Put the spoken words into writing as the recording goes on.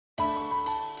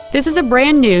This is a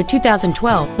brand new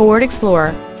 2012 Ford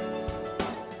Explorer.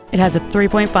 It has a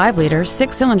 3.5-liter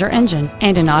six-cylinder engine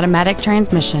and an automatic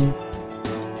transmission.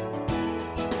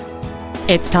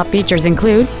 Its top features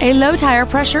include a low tire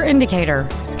pressure indicator,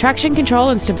 traction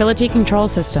control and stability control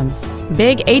systems,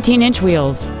 big 18-inch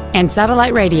wheels, and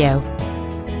satellite radio.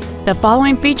 The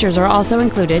following features are also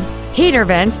included: heater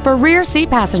vents for rear seat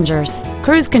passengers,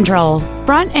 cruise control,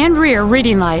 front and rear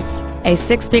reading lights, a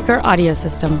 6-speaker audio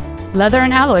system, leather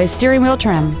and alloy steering wheel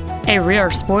trim, a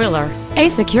rear spoiler, a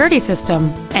security system,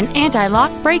 an anti-lock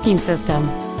braking system,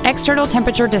 external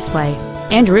temperature display,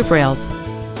 and roof rails.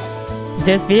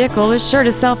 This vehicle is sure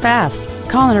to sell fast.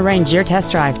 Call and arrange your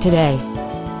test drive today.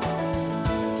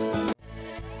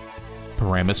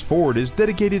 Paramus Ford is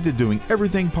dedicated to doing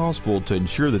everything possible to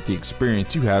ensure that the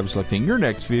experience you have selecting your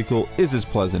next vehicle is as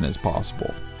pleasant as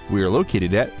possible. We are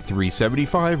located at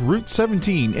 375 Route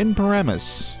 17 in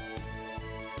Paramus.